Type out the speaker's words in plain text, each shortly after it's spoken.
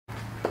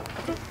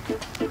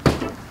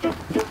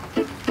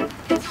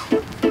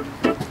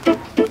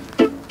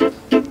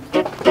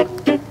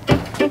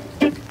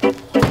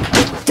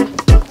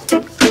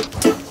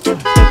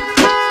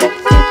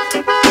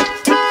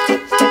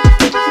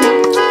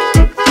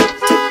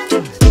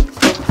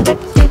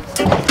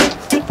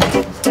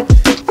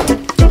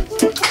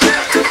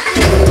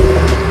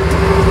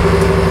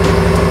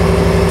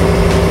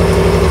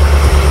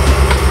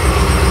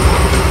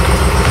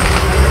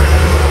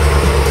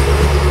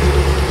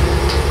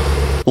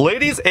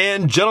Ladies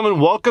and gentlemen,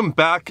 welcome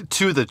back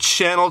to the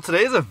channel.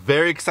 Today is a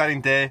very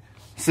exciting day.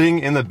 Sitting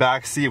in the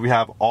back seat, we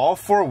have all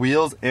four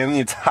wheels and the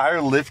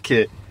entire lift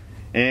kit.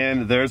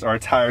 And there's our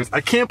tires.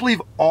 I can't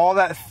believe all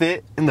that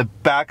fit in the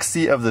back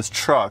seat of this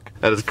truck.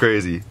 That is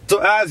crazy. So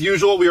as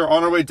usual, we are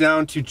on our way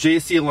down to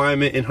JC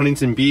Alignment in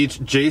Huntington Beach.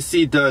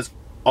 JC does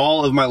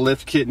all of my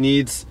lift kit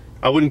needs.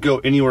 I wouldn't go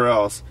anywhere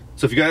else.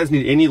 So if you guys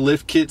need any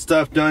lift kit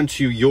stuff done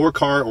to your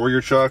car or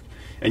your truck,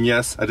 and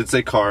yes, I did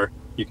say car,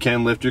 you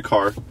can lift your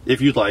car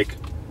if you'd like.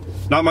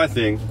 Not my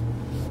thing,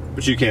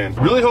 but you can.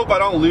 Really hope I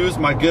don't lose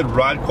my good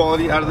ride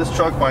quality out of this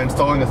truck by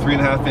installing a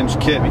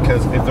 3.5-inch kit,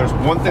 because if there's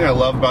one thing I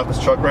love about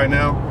this truck right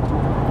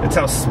now, it's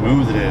how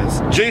smooth it is.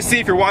 JC,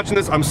 if you're watching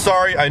this, I'm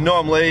sorry. I know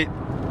I'm late.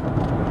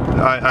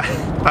 I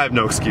have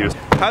no excuse.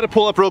 I had to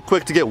pull up real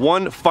quick to get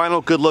one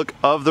final good look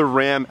of the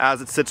Ram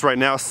as it sits right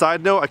now.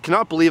 Side note, I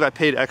cannot believe I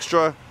paid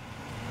extra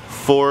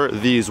for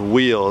these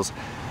wheels.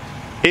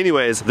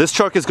 Anyways, this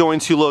truck is going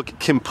to look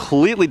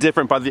completely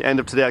different by the end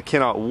of today. I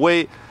cannot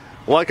wait.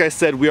 Like I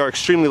said, we are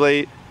extremely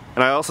late,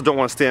 and I also don't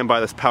want to stand by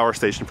this power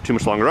station for too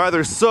much longer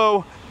either,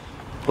 so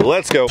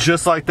let's go.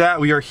 Just like that,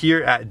 we are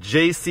here at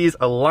JC's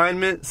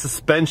Alignment,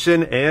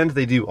 Suspension, and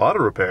they do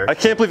auto repair. I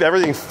can't believe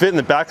everything fit in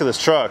the back of this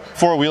truck.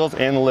 Four wheels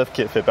and the lift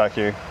kit fit back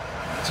here.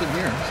 It's in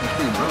here. It's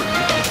pretty burly.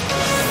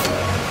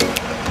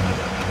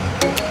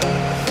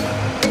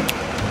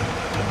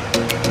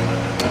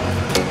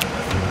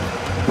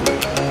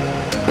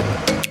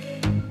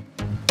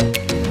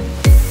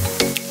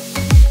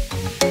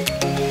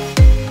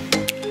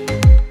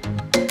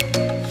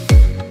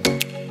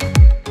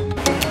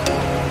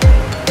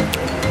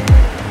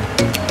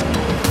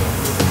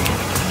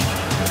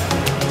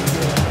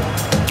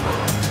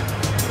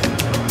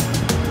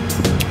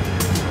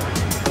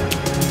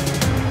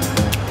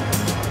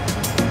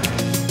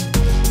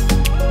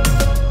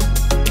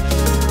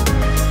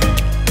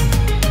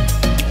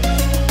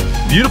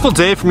 Beautiful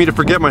day for me to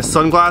forget my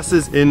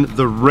sunglasses in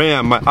the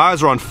Ram. My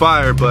eyes are on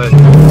fire, but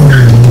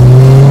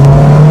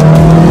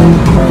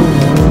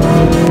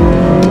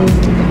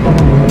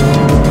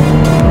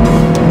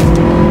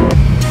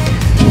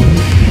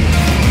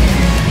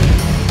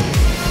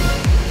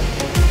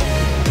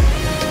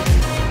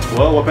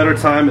well, what better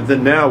time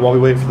than now while we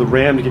wait for the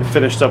Ram to get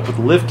finished up with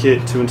the lift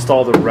kit to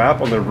install the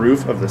wrap on the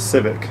roof of the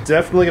Civic.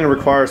 Definitely going to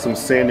require some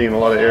sanding in a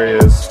lot of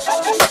areas.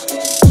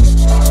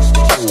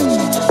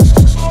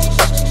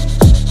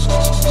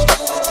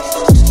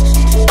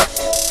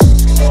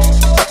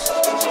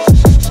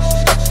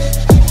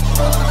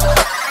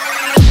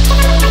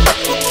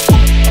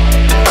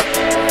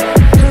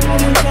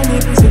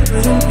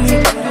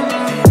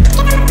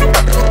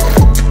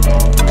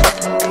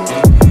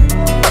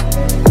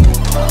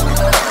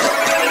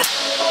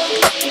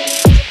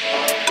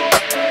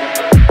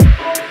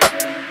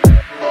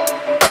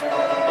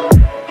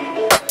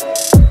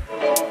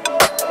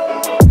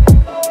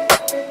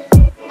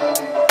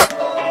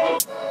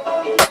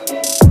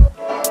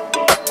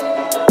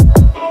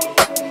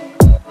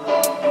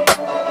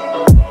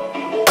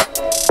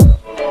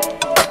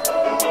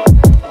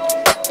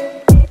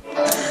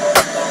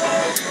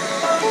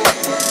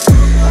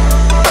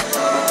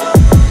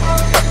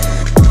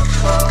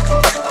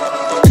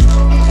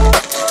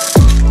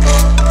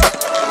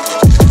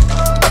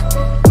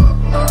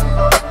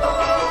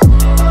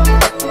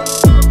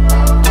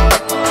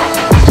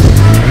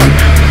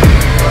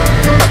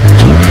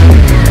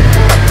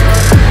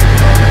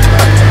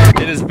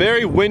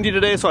 Very windy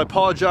today, so I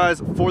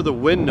apologize for the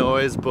wind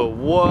noise, but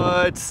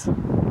what?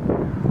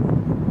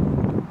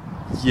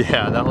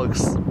 Yeah, that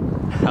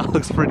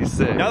looks pretty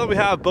sick. Now that we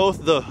have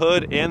both the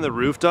hood and the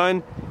roof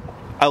done,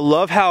 I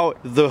love how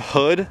the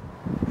hood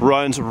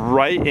runs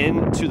right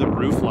into the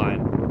roof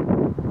line.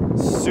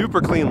 Super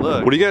clean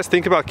look. What do you guys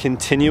think about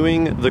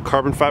continuing the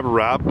carbon fiber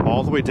wrap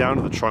all the way down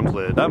to the trunk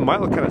lid? That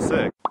might look kind of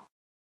sick.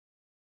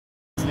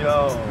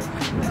 Yo,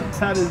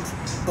 that is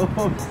so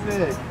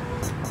sick.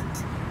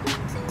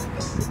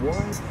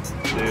 What?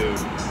 Dude.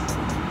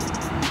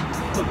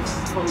 Looks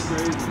so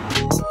crazy.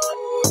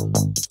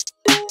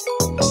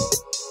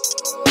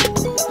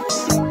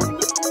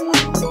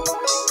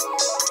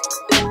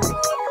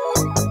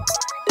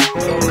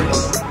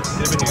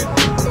 Look at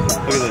this.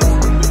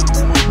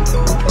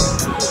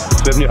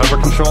 Do you have any upper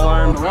control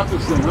arm? Wrap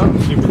this thing up.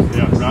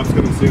 Yeah, wrap's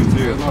coming soon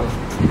too. You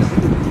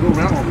go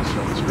around all this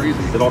stuff. It's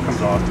crazy. It all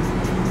comes off.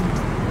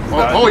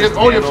 Oh, you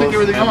have to take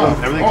everything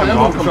off. Everything comes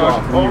off the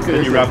truck, Oh, okay.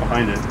 and you wrap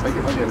behind it. I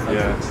get it.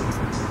 Yeah.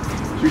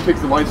 So you take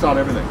the lights out,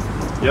 everything?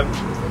 Yep.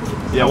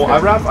 Yeah, well,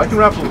 I can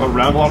wrap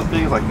around a lot of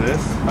things like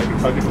this. I can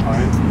tuck it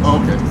behind. Oh,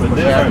 okay. But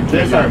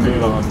this aren't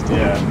moved.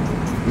 Yeah.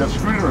 You have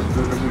screwed it or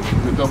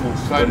the double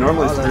sided? They're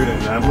normally screwed in.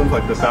 The emblems,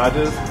 like the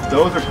badges,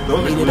 those are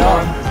glued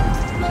on.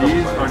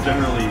 These are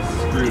generally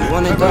screwed in.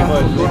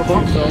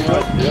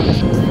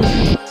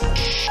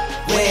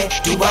 Where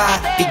do I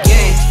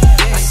begin?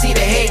 I see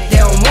the hate, they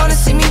don't wanna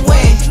see me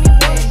win.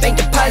 Bank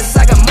deposits,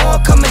 I got more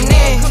coming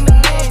in.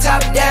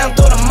 Top down,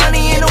 throw the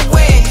money in the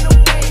wind.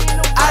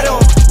 I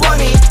don't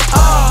want it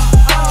all.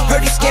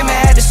 Heard you scammer,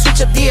 had to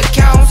switch up the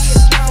accounts.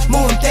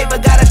 Moving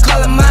paper, gotta call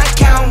it my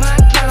account.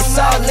 It's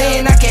all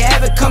in, I can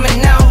have it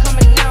coming out.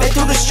 Been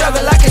through the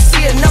struggle, I can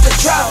see another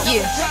drought.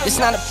 Yeah, it's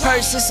not a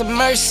purse, it's a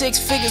merge. 6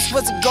 figures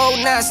was a goal,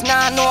 now it's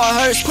 9 or a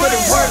hearse. Put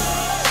it work.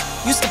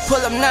 Used to pull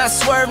up, not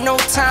swerve. No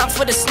time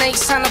for the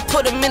snakes, time to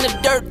put them in the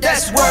dirt.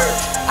 That's word.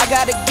 I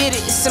gotta get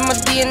it, it's in my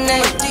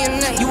DNA.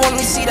 You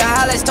only see the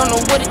highlights, don't know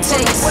what it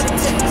takes.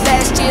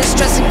 Last year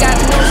stressing, got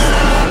no.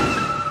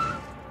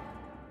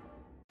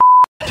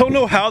 Don't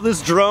know how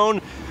this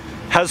drone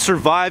has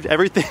survived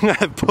everything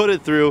I've put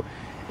it through.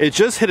 It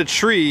just hit a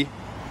tree,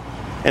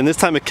 and this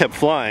time it kept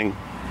flying.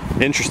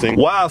 Interesting.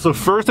 Wow, so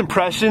first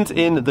impressions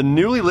in the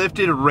newly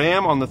lifted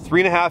Ram on the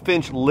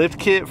 3.5-inch lift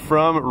kit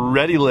from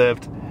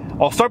ReadyLift.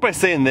 I'll start by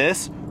saying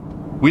this,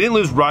 we didn't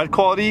lose ride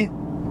quality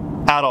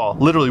at all,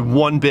 literally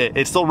one bit.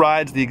 It still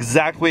rides the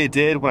exact way it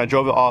did when I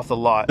drove it off the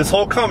lot. This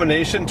whole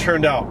combination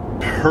turned out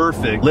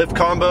perfect. Lift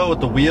combo with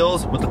the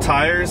wheels, with the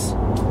tires,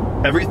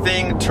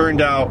 everything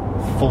turned out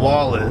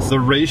flawless. The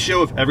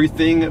ratio of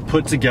everything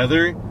put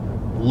together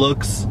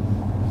looks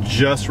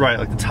just right.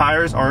 Like the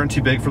tires aren't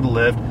too big for the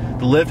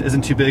lift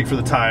isn't too big for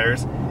the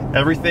tires.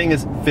 Everything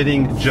is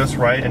fitting just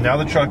right, and now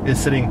the truck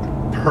is sitting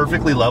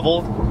perfectly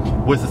level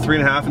with the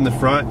 3.5 in the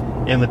front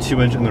and the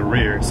 2-inch in the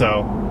rear.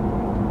 So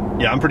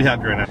yeah, I'm pretty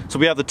happy right now. So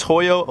we have the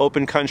Toyo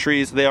Open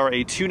Countries. They are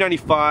a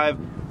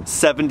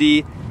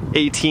 295/70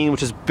 18,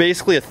 which is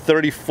basically a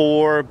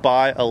 34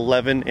 by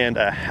 11 and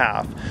a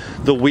half.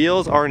 The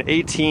wheels are an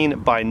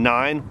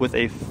 18/9 with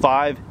a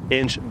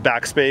 5-inch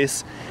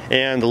backspace,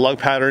 and the lug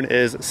pattern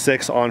is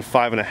 6 on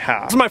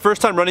 5.5. This is my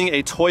first time running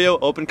a Toyo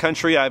Open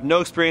Country. I have no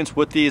experience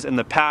with these in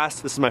the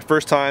past. This is my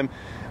first time,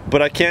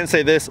 but I can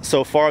say this,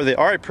 so far they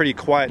are a pretty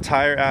quiet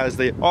tire, as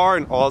they are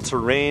an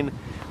all-terrain.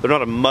 They're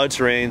not a mud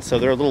terrain, so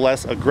they're a little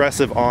less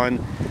aggressive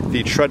on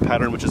the tread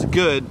pattern, which is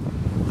good.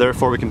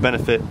 Therefore, we can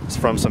benefit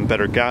from some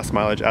better gas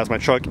mileage, as my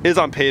truck is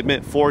on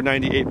pavement for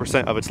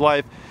 98% of its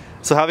life.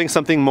 So having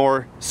something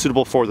more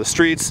suitable for the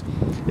streets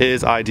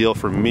is ideal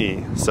for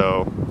me.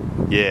 So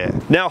yeah.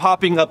 Now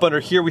hopping up under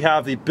here, we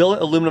have the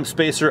billet aluminum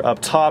spacer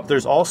up top.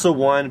 There's also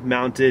one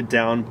mounted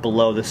down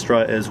below the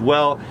strut as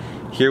well.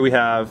 Here we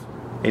have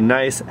a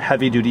nice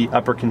heavy duty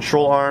upper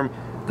control arm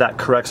that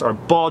corrects our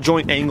ball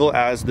joint angle,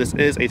 as this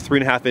is a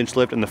 3.5-inch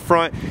lift in the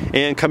front.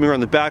 And coming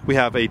around the back, we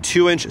have a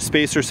 2-inch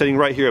spacer sitting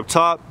right here up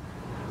top,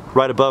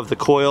 right above the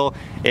coil,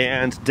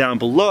 and down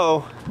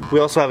below we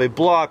also have a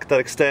block that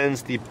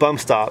extends the bump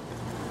stop.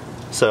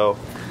 So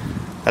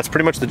that's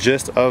pretty much the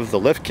gist of the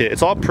lift kit.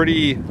 It's all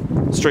pretty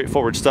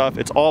straightforward stuff.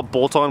 It's all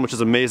bolt-on, which is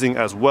amazing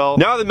as well.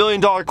 Now the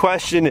million-dollar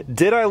question,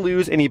 did I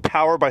lose any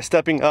power by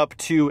stepping up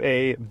to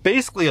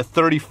basically a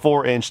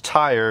 34-inch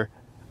tire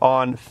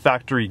on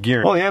factory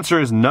gearing? Well, the answer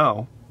is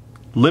no.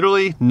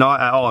 Literally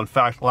not at all. In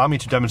fact, allow me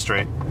to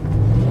demonstrate.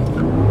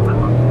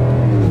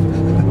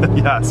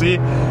 Yeah, see?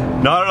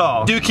 Not at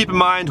all. Do keep in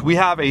mind, we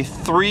have a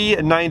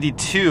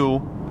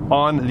 392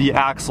 on the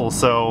axle,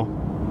 so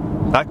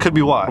that could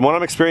be why. From what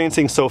I'm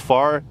experiencing so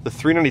far, the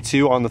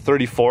 392 on the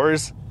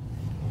 34s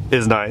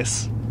is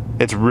nice.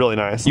 It's really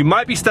nice. You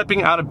might be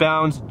stepping out of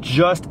bounds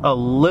just a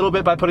little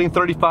bit by putting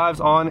 35s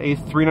on a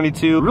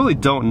 392. Really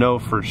don't know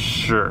for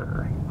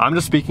sure. I'm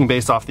just speaking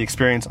based off the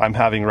experience I'm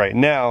having right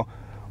now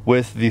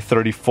with the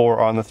 34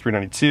 on the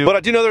 392. But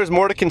I do know there's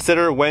more to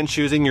consider when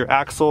choosing your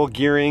axle,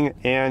 gearing,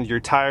 and your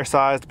tire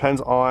size.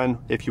 Depends on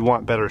if you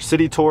want better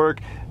city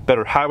torque,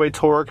 better highway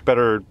torque,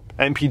 better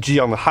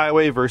MPG on the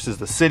highway versus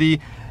the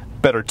city,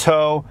 better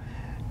tow.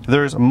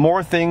 There's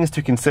more things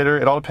to consider.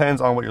 It all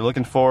depends on what you're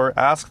looking for.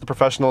 Ask the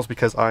professionals,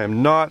 because I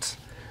am not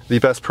the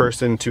best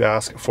person to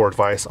ask for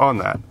advice on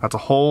that. That's a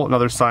whole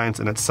another science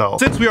in itself.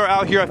 Since we are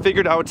out here, I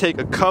figured I would take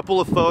a couple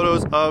of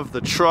photos of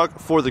the truck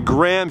for the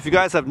gram. If you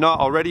guys have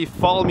not already,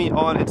 follow me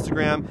on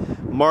Instagram,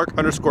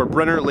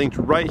 Mark_Brenner, linked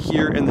right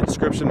here in the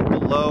description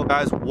below.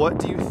 Guys, what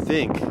do you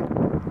think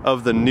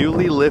of the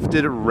newly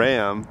lifted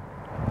Ram?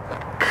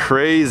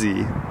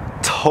 Crazy.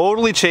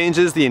 Totally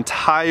changes the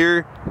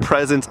entire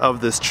presence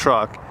of this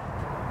truck.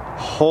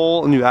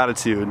 Whole new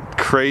attitude.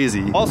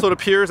 Crazy. Also, it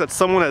appears that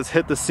someone has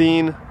hit the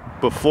scene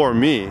before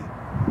me.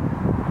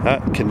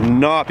 That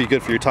cannot be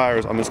good for your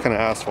tires on this kind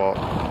of asphalt.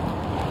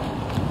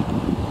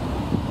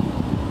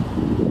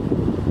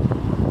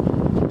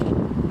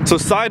 So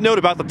side note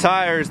about the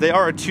tires, they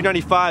are a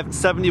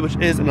 295/70, which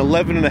is an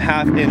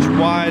 11.5-inch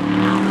wide.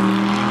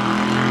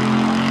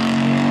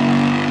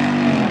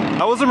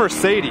 That was a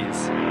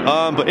Mercedes.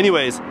 But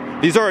anyways,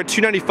 These are a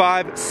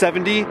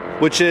 295/70,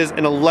 which is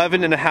an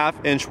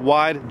 11.5 inch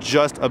wide,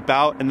 just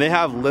about, and they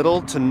have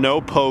little to no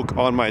poke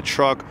on my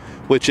truck,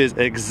 which is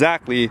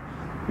exactly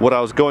what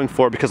I was going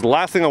for, because the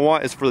last thing I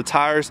want is for the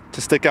tires to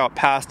stick out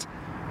past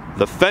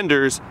the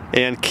fenders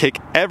and kick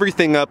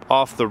everything up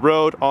off the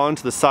road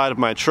onto the side of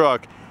my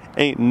truck.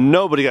 Ain't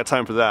nobody got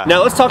time for that.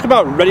 Now let's talk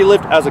about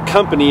ReadyLift as a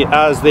company,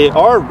 as they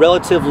are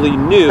relatively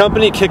new. The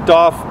company kicked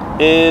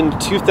off in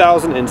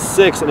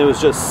 2006, and it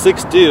was just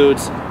 6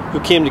 dudes who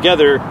came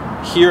together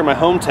here in my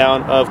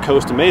hometown of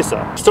Costa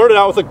Mesa. Started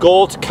out with a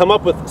goal to come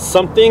up with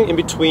something in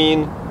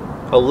between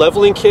a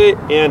leveling kit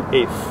and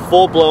a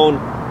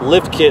full-blown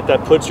lift kit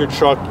that puts your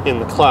truck in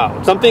the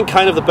cloud. Something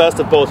kind of the best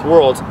of both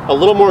worlds. A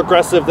little more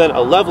aggressive than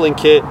a leveling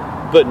kit,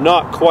 but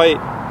not quite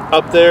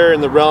up there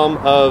in the realm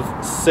of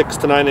 6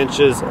 to 9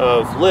 inches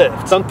of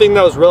lift. Something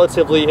that was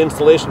relatively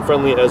installation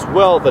friendly as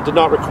well, that did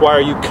not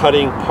require you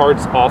cutting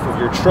parts off of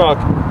your truck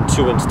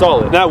to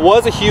install it. That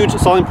was a huge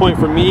selling point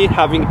for me,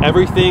 having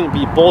everything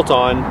be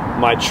bolt-on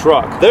my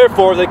truck.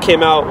 Therefore, they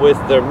came out with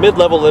their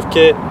mid-level lift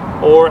kit,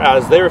 or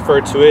as they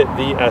refer to it,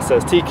 the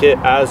SST kit,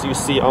 as you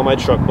see on my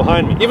truck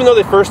behind me. Even though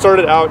they first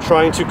started out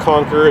trying to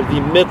conquer the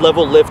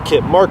mid-level lift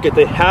kit market,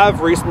 they have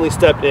recently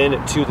stepped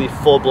into the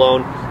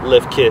full-blown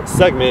lift kit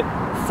segment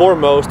for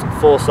most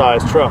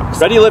full-size trucks.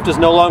 ReadyLift is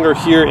no longer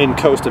here in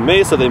Costa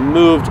Mesa. They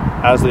moved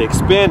as they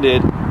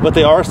expanded, but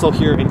they are still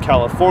here in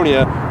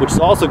California, which is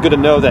also good to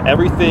know that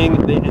everything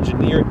they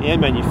engineer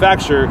and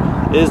manufacture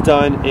is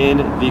done in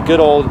the good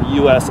old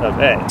US of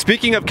A.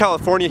 Speaking of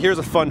California, here's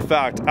a fun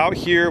fact. Out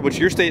here, which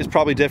your state is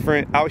probably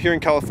different, out here in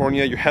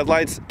California, your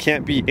headlights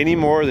can't be any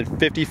more than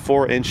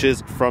 54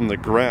 inches from the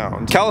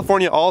ground.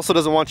 California also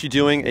doesn't want you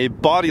doing a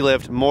body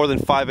lift more than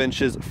 5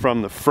 inches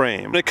from the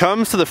frame. When it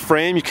comes to the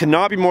frame, you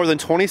cannot be more than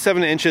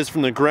 27 inches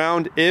from the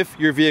ground if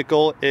your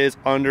vehicle is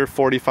under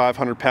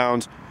 4,500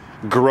 pounds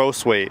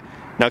gross weight.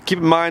 Now keep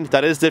in mind,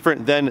 that is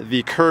different than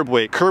the curb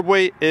weight. Curb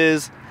weight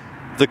is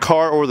the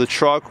car or the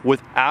truck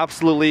with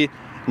absolutely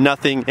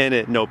nothing in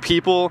it. No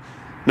people,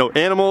 no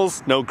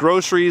animals, no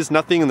groceries,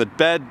 nothing in the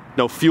bed,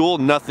 no fuel,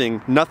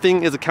 nothing.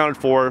 Nothing is accounted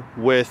for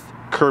with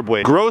curb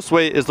weight. Gross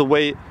weight is the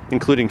weight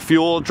including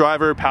fuel,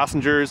 driver,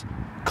 passengers,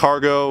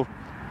 cargo,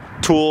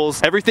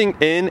 tools, everything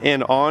in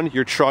and on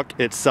your truck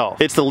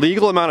itself. It's the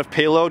legal amount of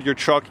payload your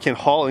truck can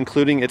haul,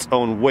 including its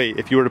own weight,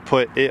 if you were to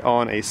put it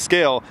on a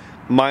scale,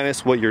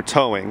 minus what you're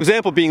towing.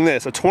 Example being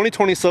this, a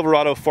 2020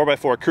 Silverado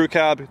 4x4 crew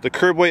cab, the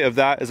curb weight of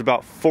that is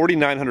about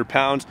 4,900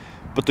 pounds,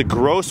 but the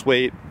gross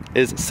weight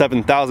is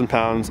 7,000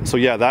 pounds. So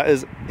yeah, that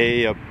is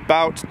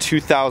about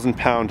 2,000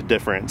 pound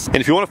difference. And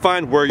if you want to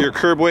find where your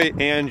curb weight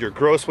and your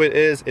gross weight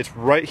is, it's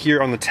right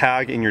here on the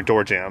tag in your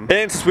door jamb.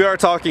 And since we are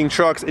talking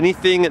trucks,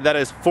 anything that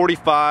is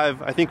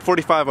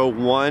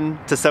 4,501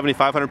 to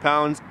 7,500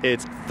 pounds,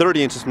 it's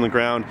 30 inches from the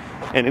ground.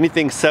 And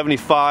anything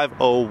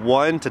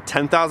 7,501 to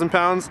 10,000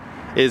 pounds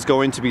is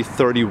going to be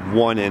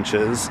 31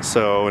 inches.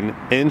 So an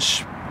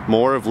inch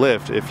more of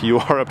lift if you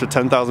are up to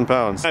 10,000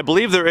 pounds. I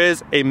believe there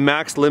is a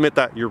max limit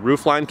that your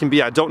roof line can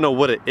be. I don't know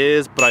what it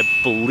is, but I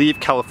believe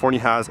California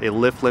has a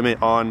lift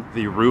limit on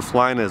the roof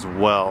line as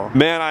well.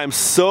 Man, I am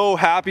so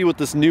happy with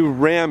this new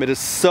Ram. It is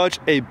such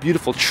a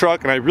beautiful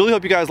truck, and I really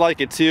hope you guys like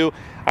it too.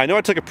 I know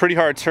I took a pretty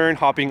hard turn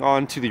hopping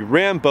onto the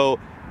Ram boat,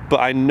 but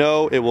I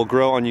know it will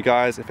grow on you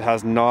guys if it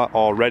has not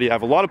already. I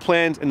have a lot of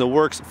plans in the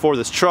works for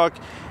this truck.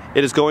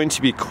 It is going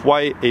to be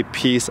quite a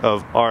piece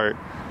of art.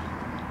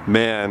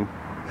 Man,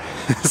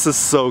 this is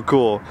so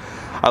cool.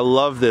 I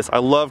love this. I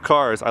love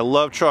cars. I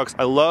love trucks.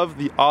 I love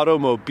the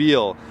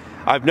automobile.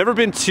 I've never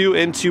been too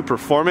into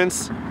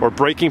performance or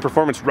breaking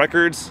performance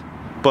records,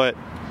 but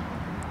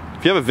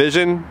if you have a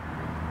vision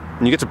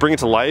and you get to bring it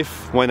to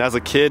life, when as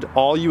a kid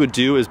all you would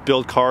do is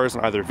build cars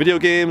on either video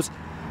games,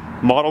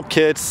 model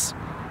kits,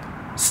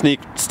 sneak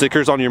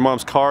stickers on your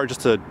mom's car just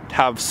to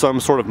have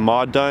some sort of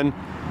mod done,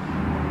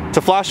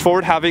 to flash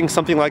forward having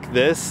something like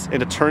this and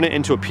to turn it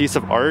into a piece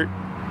of art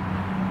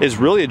is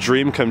really a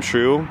dream come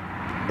true.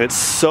 It's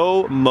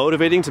so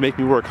motivating to make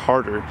me work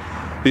harder.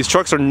 These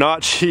trucks are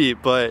not cheap,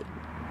 but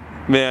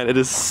man, it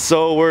is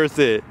so worth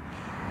it.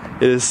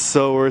 It is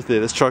so worth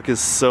it. This truck is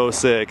so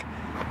sick.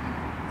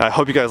 I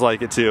hope you guys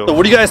like it too. So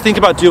what do you guys think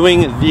about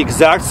doing the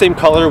exact same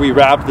color we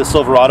wrapped the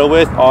Silverado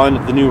with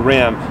on the new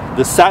Ram?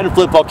 The Satin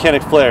Flip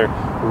Volcanic Flare.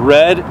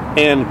 Red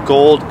and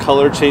gold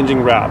color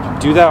changing wrap.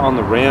 Do that on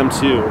the Ram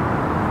too.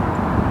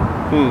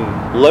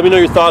 Let me know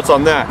your thoughts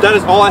on that. That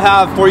is all I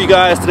have for you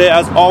guys today.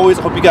 As always,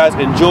 I hope you guys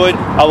enjoyed.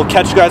 I will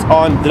catch you guys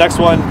on the next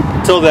one.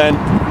 Till then,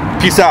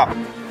 peace out.